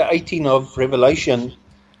 18 of Revelation,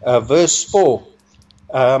 verse 4,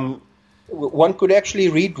 one could actually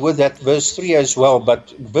read with that verse 3 as well,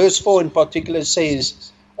 but verse 4 in particular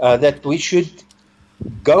says that we should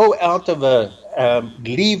go out of her,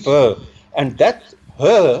 leave her, and that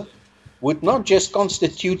her would not just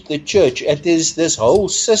constitute the church. It is this whole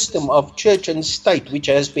system of church and state which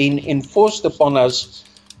has been enforced upon us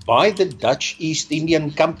by the Dutch East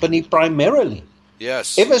Indian Company primarily.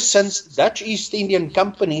 Yes. Ever since Dutch East Indian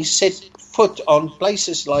Company set foot on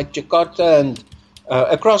places like Jakarta and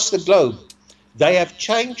across the globe, they have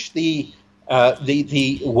changed the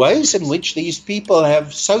ways in which these people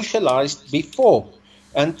have socialized before,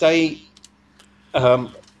 and they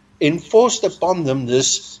enforced upon them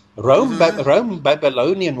this Roman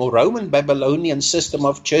Babylonian system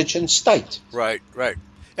of church and state. Right.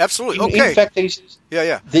 Absolutely. In fact, Go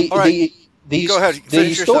ahead.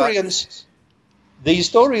 The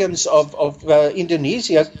historians of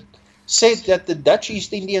Indonesia said that the Dutch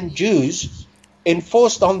East Indian Jews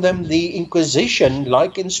enforced on them the Inquisition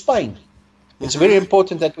like in Spain. It's very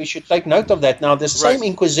important that we should take note of that. Now, the same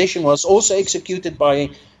Inquisition was also executed by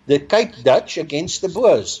the Cape Dutch against the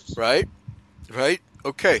Boers. Right.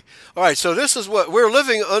 Okay. All right. So this is what we're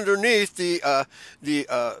living underneath the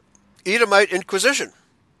Edomite Inquisition.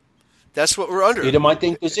 That's what we're under. Edomite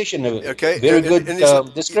Inquisition. Okay. Very good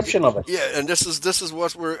description of it. Yeah, and this is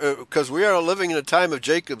what we're because we are living in a time of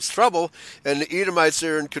Jacob's trouble, and the Edomites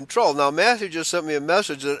are in control. Now, Matthew just sent me a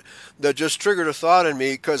message that just triggered a thought in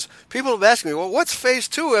me, because people have asked me, well, what's phase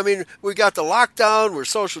 2? I mean, we got the lockdown, we're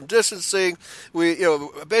social distancing, we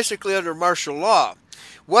basically under martial law.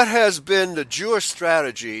 What has been the Jewish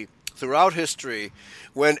strategy throughout history,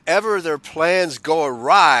 whenever their plans go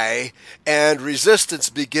awry and resistance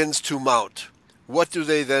begins to mount, what do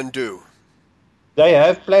they then do? They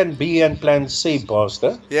have Plan B and Plan C,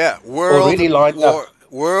 Pastor. Yeah, Already lined up.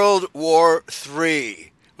 World War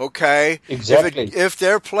III. Okay, Exactly. If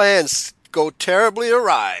their plans go terribly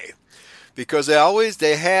awry, because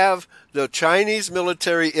they have the Chinese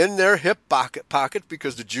military in their hip pocket,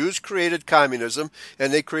 because the Jews created communism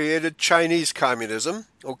and they created Chinese communism.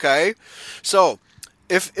 Okay, so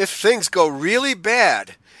if things go really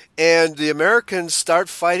bad and the Americans start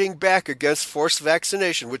fighting back against forced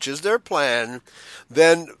vaccination, which is their plan,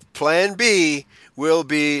 then Plan B will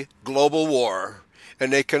be global war.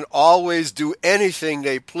 And they can always do anything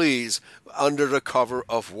they please under the cover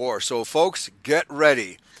of war. So, folks, get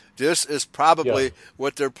ready. This is probably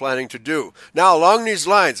what they're planning to do. Now, along these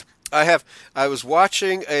lines, I was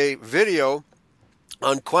watching a video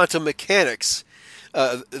on quantum mechanics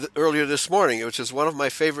earlier this morning, which is one of my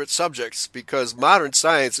favorite subjects, because modern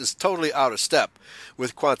science is totally out of step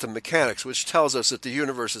with quantum mechanics, which tells us that the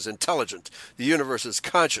universe is intelligent, the universe is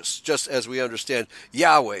conscious, just as we understand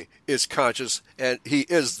Yahweh is conscious and he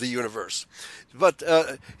is the universe. But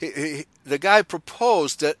the guy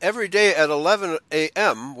proposed that every day at 11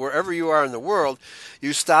 a.m., wherever you are in the world,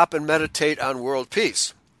 you stop and meditate on world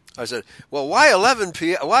peace. I said, well, why 11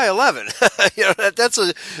 p.m.? Why 11? That's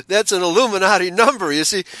an Illuminati number. You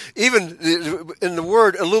see, even in the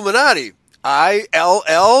word Illuminati,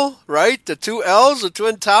 ILL, right? The two L's, the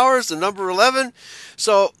Twin Towers, the number 11.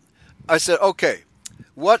 So I said, okay,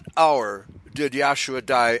 what hour did Yahshua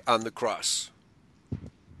die on the cross?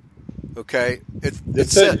 Okay,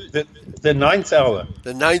 the ninth hour.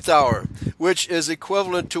 The ninth hour, which is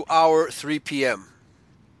equivalent to our 3 p.m.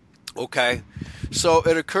 Okay, so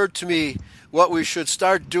it occurred to me what we should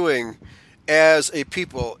start doing as a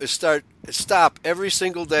people is stop every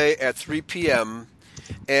single day at 3 p.m.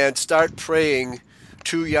 and start praying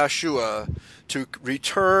to Yahshua to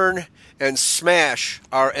return and smash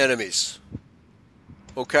our enemies.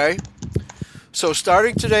 Okay, so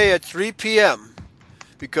starting today at 3 p.m.,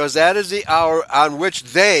 because that is the hour on which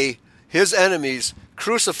his enemies,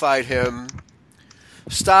 crucified him,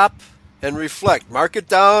 stop and reflect. Mark it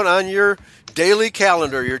down on your daily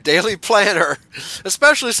calendar, your daily planner,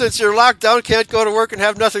 especially since you're locked down, can't go to work and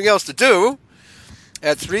have nothing else to do.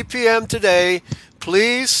 At 3 p.m. today,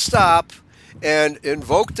 please stop and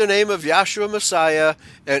invoke the name of Yahshua Messiah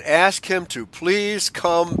and ask him to please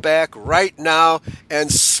come back right now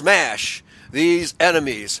and smash these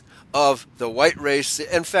enemies of the white race,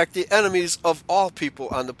 in fact, the enemies of all people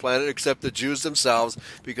on the planet except the Jews themselves,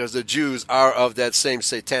 because the Jews are of that same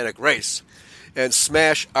satanic race, and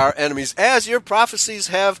smash our enemies. As your prophecies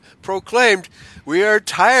have proclaimed, we are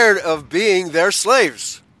tired of being their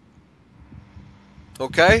slaves.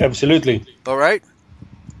 Okay? Absolutely. All right?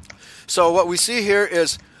 So what we see here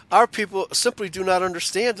is our people simply do not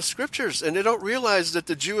understand the scriptures, and they don't realize that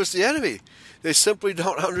the Jew is the enemy. They simply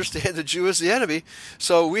don't understand the Jew is the enemy.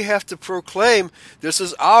 So we have to proclaim this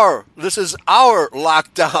is our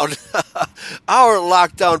lockdown, our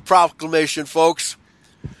lockdown proclamation, folks.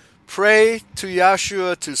 Pray to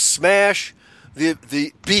Yahshua to smash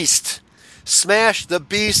the beast. Smash the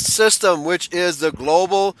beast system, which is the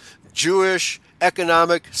global Jewish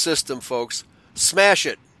economic system, folks. Smash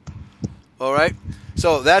it. All right?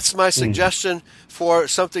 So that's my suggestion for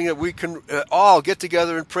something that we can all get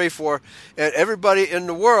together and pray for. And everybody in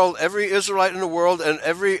the world, every Israelite in the world, and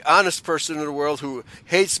every honest person in the world who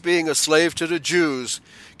hates being a slave to the Jews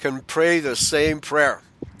can pray the same prayer.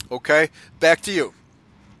 Okay? Back to you.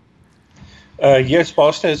 Yes,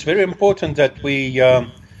 Pastor, it's very important that we,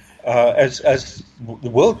 as the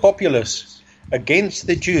world populace, against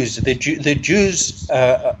the Jews. The Jews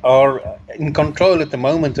are in control at the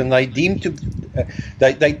moment, and they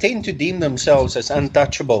tend to deem themselves as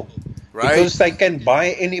untouchable, right? Because they can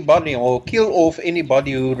buy anybody or kill off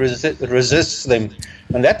anybody who resists them,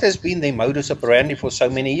 and that has been their modus operandi for so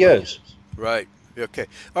many years. Right. Okay.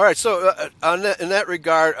 All right. So in that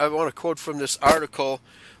regard, I want to quote from this article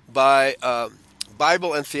by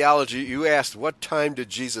Bible and Theology. You asked, what time did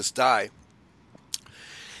Jesus die?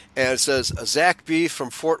 And it says, Zach B. from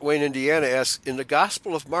Fort Wayne, Indiana asks, in the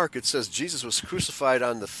Gospel of Mark, it says Jesus was crucified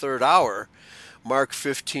on the third hour, Mark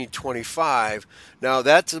 15:25. Now,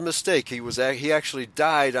 that's a mistake. He actually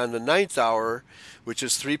died on the ninth hour, which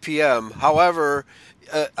is 3 p.m. However,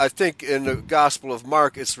 I think in the Gospel of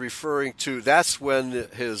Mark, it's referring to, that's when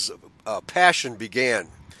his passion began.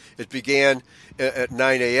 It began at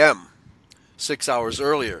 9 a.m., 6 hours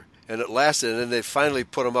earlier. and it lasted. And then they finally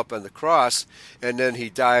put him up on the cross, and then he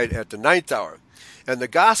died at the 9th hour. And the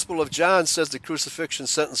Gospel of John says the crucifixion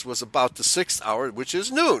sentence was about the 6th hour, which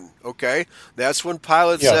is noon. Okay, that's when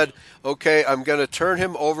Pilate said, "Okay, I'm going to turn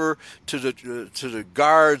him over to the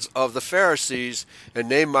guards of the Pharisees," and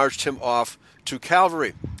they marched him off to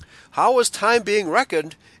Calvary. How is time being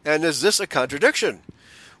reckoned, and is this a contradiction?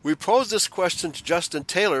 We posed this question to Justin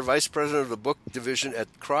Taylor, Vice President of the Book Division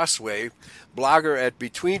at Crossway, blogger at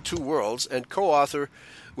Between Two Worlds, and co-author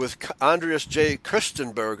with Andreas J.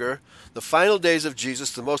 Kirstenberger, The Final Days of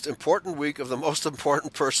Jesus, the most important week of the most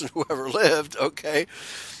important person who ever lived. Okay.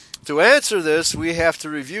 To answer this, we have to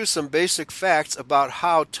review some basic facts about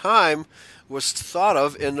how time was thought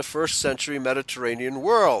of in the first century Mediterranean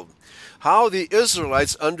world, how the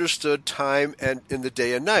Israelites understood time and in the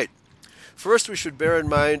day and night. First, we should bear in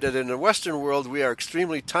mind that in the Western world, we are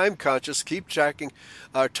extremely time conscious, keep tracking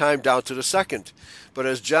our time down to the second. But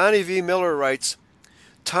as Johnny V. Miller writes,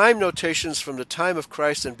 time notations from the time of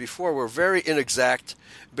Christ and before were very inexact,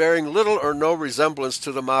 bearing little or no resemblance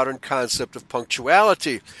to the modern concept of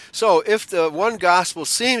punctuality. So if the one gospel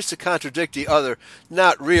seems to contradict the other,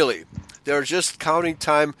 not really. They're just counting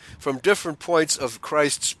time from different points of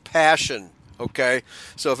Christ's passion. Okay?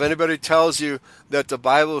 So if anybody tells you that the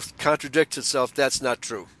Bible contradicts itself, that's not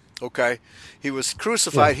true. Okay? He was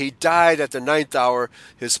crucified. He died at the 9th hour.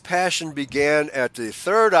 His passion began at the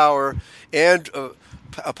 3rd hour, and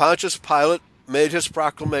Pontius Pilate made his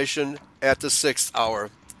proclamation at the 6th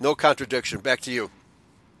hour. No contradiction. Back to you.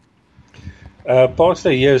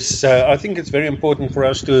 Pastor, yes, I think it's very important for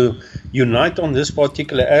us to unite on this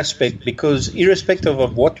particular aspect, because irrespective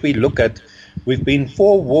of what we look at, we've been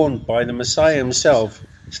forewarned by the Messiah himself,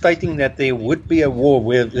 stating that there would be a war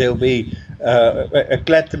where there'll be a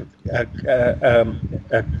classic.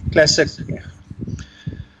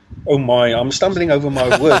 Oh my, I'm stumbling over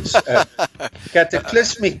my words.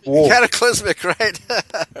 Cataclysmic war. Cataclysmic, right?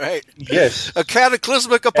 Right. Yes. A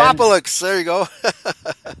cataclysmic apocalypse. There you go.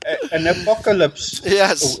 An apocalypse.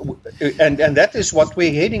 Yes. And that is what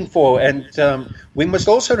we're heading for. And we must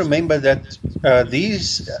also remember that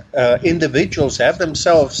these individuals have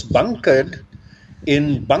themselves bunkered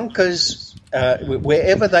in bunkers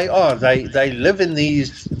wherever they are. They live in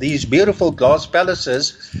these beautiful glass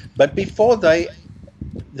palaces, but before they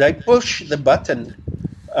push the button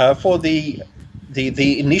for the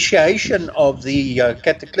initiation of the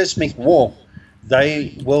cataclysmic war,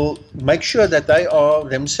 they will make sure that they are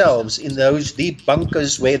themselves in those deep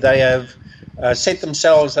bunkers where they have set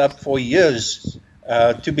themselves up for years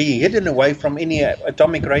to be hidden away from any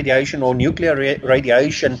atomic radiation or nuclear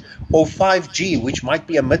radiation or 5G, which might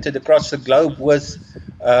be emitted across the globe with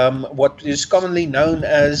what is commonly known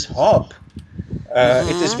as HAARP.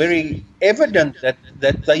 It is very evident that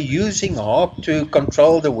they're using HAARP to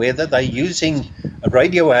control the weather. They're using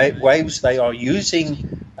radio waves. They are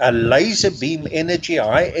using laser beam energy,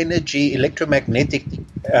 high energy electromagnetic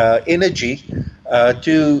energy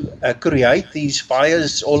to create these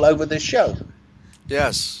fires all over the show.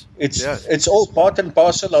 Yes. It's all part and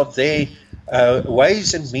parcel of their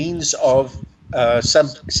ways and means of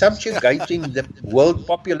subjugating the world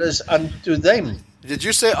populace unto them. Did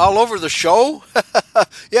you say all over the show?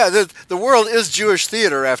 Yeah, the world is Jewish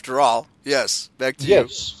theater after all. Yes, back to you.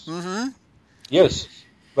 Yes. Yes,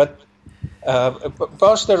 but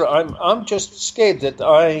Pastor, I'm just scared that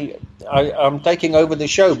I'm taking over the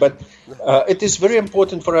show. But it is very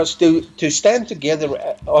important for us to stand together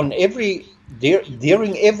on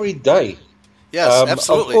during every day. Yes,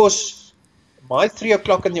 absolutely. Of course, my 3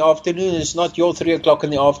 o'clock in the afternoon is not your 3 o'clock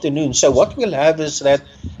in the afternoon. So what we'll have is that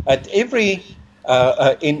at every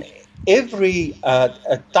in every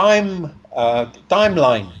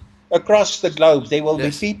timeline across the globe, there will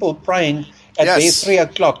be people praying at their 3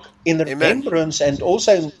 o'clock in remembrance and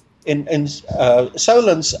also in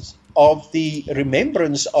solence of the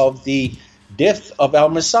remembrance of the death of our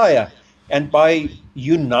Messiah. And by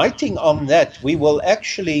uniting on that, we will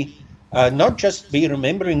actually not just be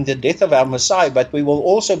remembering the death of our Messiah, but we will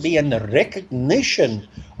also be in recognition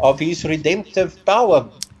of his redemptive power.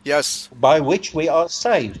 Yes. By which we are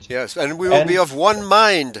saved. Yes, and we will be of one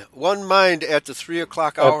mind at the 3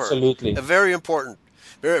 o'clock hour. Absolutely. Very important,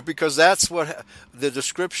 because that's what the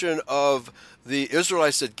description of the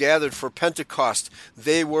Israelites that gathered for Pentecost.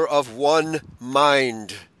 They were of one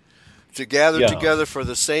mind to gather together for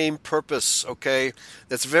the same purpose, okay?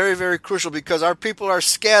 That's very, very crucial because our people are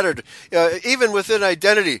scattered, even within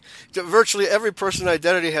identity. Virtually every person in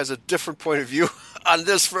identity has a different point of view on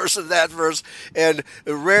this verse and that verse. And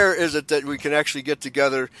rare is it that we can actually get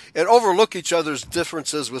together and overlook each other's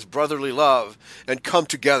differences with brotherly love and come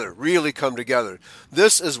together, really come together.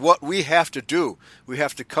 This is what we have to do. We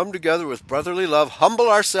have to come together with brotherly love, humble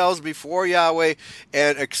ourselves before Yahweh,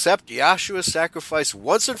 and accept Yahshua's sacrifice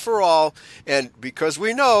once and for all. And because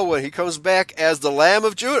we know when he comes back as the Lamb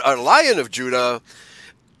of Judah, or Lion of Judah,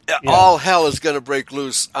 all hell is going to break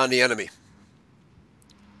loose on the enemy.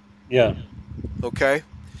 Yeah. Okay?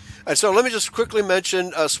 And so let me just quickly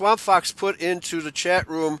mention, Swamp Fox put into the chat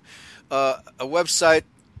room a website,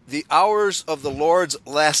 The Hours of the Lord's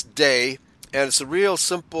Last Day, and it's a real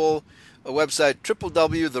simple website,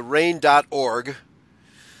 www.thereign.org,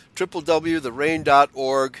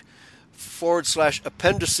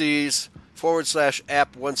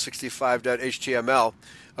 www.thereign.org/appendices/app165.html.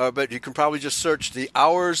 But you can probably just search The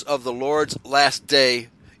Hours of the Lord's Last Day.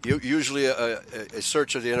 Usually a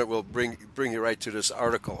search of the internet will bring you right to this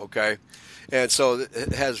article, okay? And so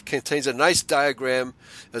it contains a nice diagram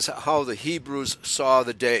as how the Hebrews saw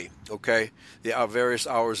the day, okay? The various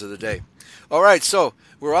hours of the day. All right, so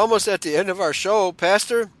we're almost at the end of our show,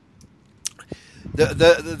 Pastor.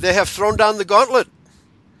 They have thrown down the gauntlet.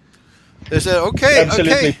 They said,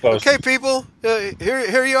 okay, people,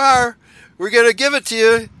 here you are. We're going to give it to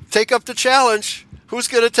you. Take up the challenge. Who's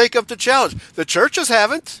going to take up the challenge? The churches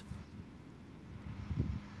haven't.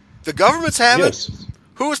 The governments haven't. Yes.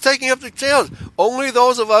 Who is taking up the challenge? Only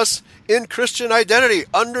those of us in Christian identity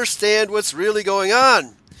understand what's really going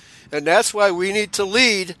on. And that's why we need to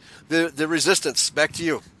lead the resistance. Back to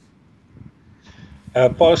you.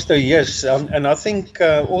 Pastor, yes. And I think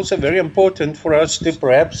also very important for us to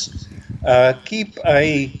perhaps keep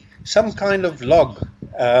some kind of log.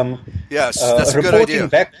 Yes, that's a good idea.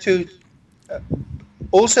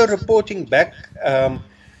 Reporting back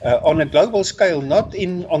on a global scale, not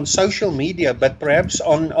on social media, but perhaps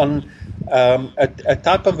on a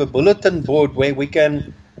type of a bulletin board where we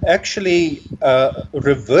can actually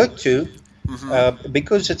revert to,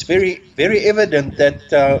 because it's very, very evident that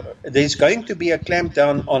there's going to be a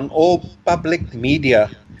clampdown on all public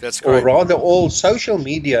media, or rather all social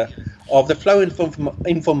media, of the flow of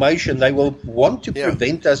information. They will want to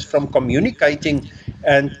prevent us from communicating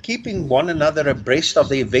and keeping one another abreast of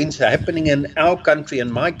the events happening in our country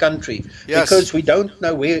and my country, because we don't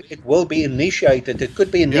know where it will be initiated. It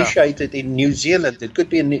could be initiated in New Zealand. It could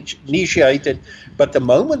be initiated. But the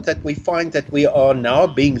moment that we find that we are now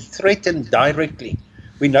being threatened directly,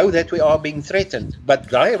 we know that we are being threatened, but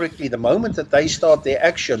directly, the moment that they start their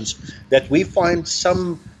actions, that we find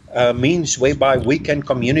some means whereby we can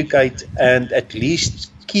communicate and at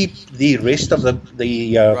least keep the rest of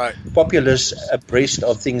the populace abreast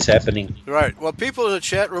of things happening. Right. Well, people in the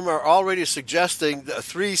chat room are already suggesting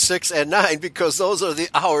 3, 6, and 9, because those are the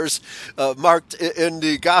hours marked in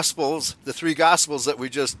the Gospels, the 3 Gospels that we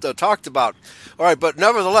just talked about. All right, but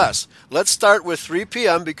nevertheless, let's start with 3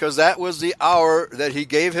 p.m. because that was the hour that he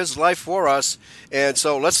gave his life for us. And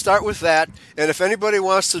so let's start with that. And if anybody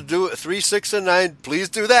wants to do 3, 6, and 9, please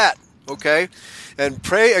do that, okay? And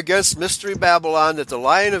pray against Mystery Babylon, that the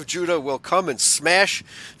Lion of Judah will come and smash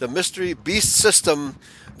the mystery beast system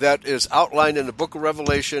that is outlined in the book of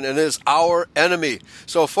Revelation and is our enemy.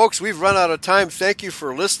 So, folks, we've run out of time. Thank you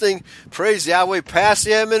for listening. Praise Yahweh. Pass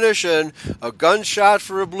the ammunition. A gunshot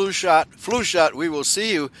for a flu shot. We will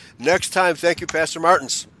see you next time. Thank you, Pastor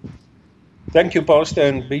Martens. Thank you, Pastor,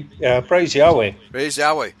 and praise Yahweh. Praise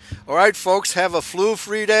Yahweh. All right, folks, have a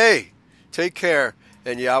flu-free day. Take care,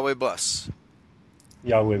 and Yahweh bless.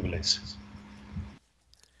 Yahweh bless.